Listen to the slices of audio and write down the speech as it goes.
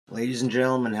Ladies and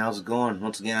gentlemen, how's it going?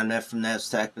 Once again, I'm Neff from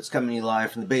Tech. It's coming to you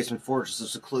live from the basement fortress of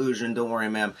seclusion. Don't worry,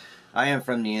 ma'am. I am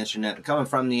from the internet. Coming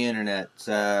from the internet,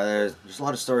 there's a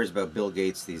lot of stories about Bill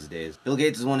Gates these days. Bill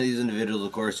Gates is one of these individuals,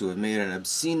 of course, who have made an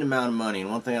obscene amount of money. And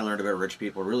one thing I learned about rich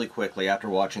people really quickly after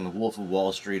watching The Wolf of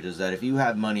Wall Street is that if you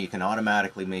have money, it can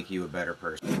automatically make you a better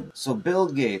person. So Bill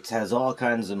Gates has all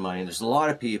kinds of money. There's a lot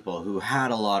of people who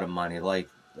had a lot of money, like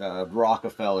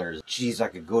Rockefellers. Jeez, I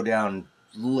could go down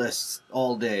lists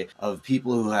all day of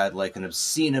people who had like an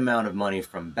obscene amount of money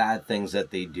from bad things that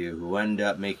they do, who end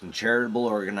up making charitable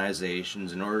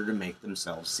organizations in order to make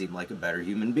themselves seem like a better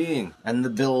human being. And the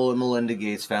Bill and Melinda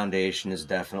Gates Foundation is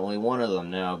definitely one of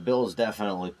them. Now, Bill's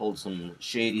definitely pulled some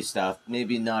shady stuff,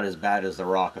 maybe not as bad as the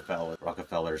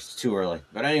Rockefellers. It's too early.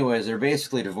 But anyways, they're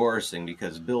basically divorcing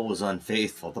because Bill was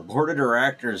unfaithful. The board of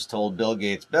directors told Bill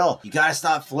Gates, Bill, you gotta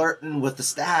stop flirting with the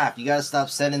staff. You gotta stop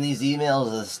sending these emails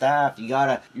to the staff.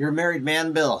 You're a married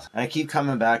man, Bill. And I keep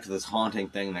coming back to this haunting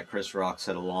thing that Chris Rock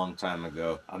said a long time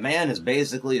ago. A man is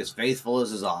basically as faithful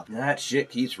as his op. And that shit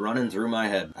keeps running through my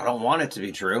head. I don't want it to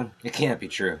be true. It can't be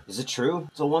true. Is it true?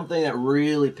 So one thing that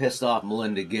really pissed off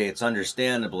Melinda Gates,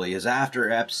 understandably, is after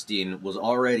Epstein was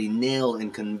already nailed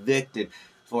and convicted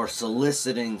for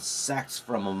soliciting sex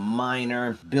from a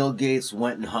minor, Bill Gates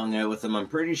went and hung out with him. I'm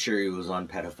pretty sure he was on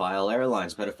Pedophile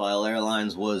Airlines. Pedophile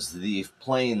Airlines was the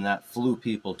plane that flew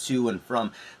people to and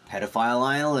from Pedophile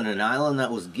Island, an island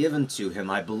that was given to him.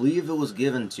 I believe it was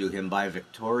given to him by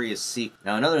Victoria's Secret.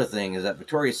 Now, another thing is that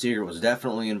Victoria's Secret was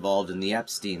definitely involved in the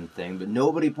Epstein thing, but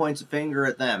nobody points a finger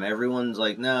at them. Everyone's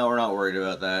like, no, we're not worried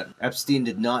about that. Epstein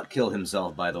did not kill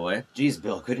himself, by the way. Jeez,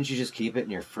 Bill, couldn't you just keep it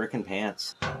in your frickin'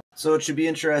 pants? So it should be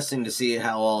interesting to see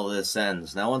how all this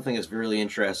ends. Now, one thing that's really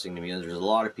interesting to me is there's a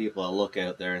lot of people that look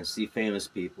out there and see famous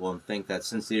people and think that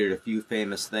since they did a few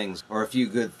famous things or a few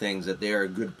good things that they are a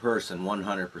good person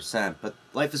 100%. But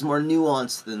life is more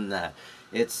nuanced than that.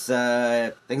 It's,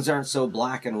 things aren't so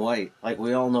black and white. Like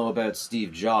we all know about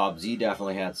Steve Jobs, he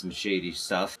definitely had some shady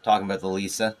stuff. Talking about the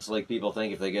Lisa. It's like people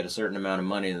think if they get a certain amount of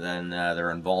money, then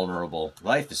they're invulnerable.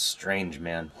 Life is strange,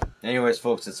 man. Anyways,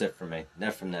 folks, that's it for me.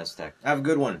 Neff from Tech. Have a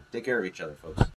good one. Take care of each other, folks.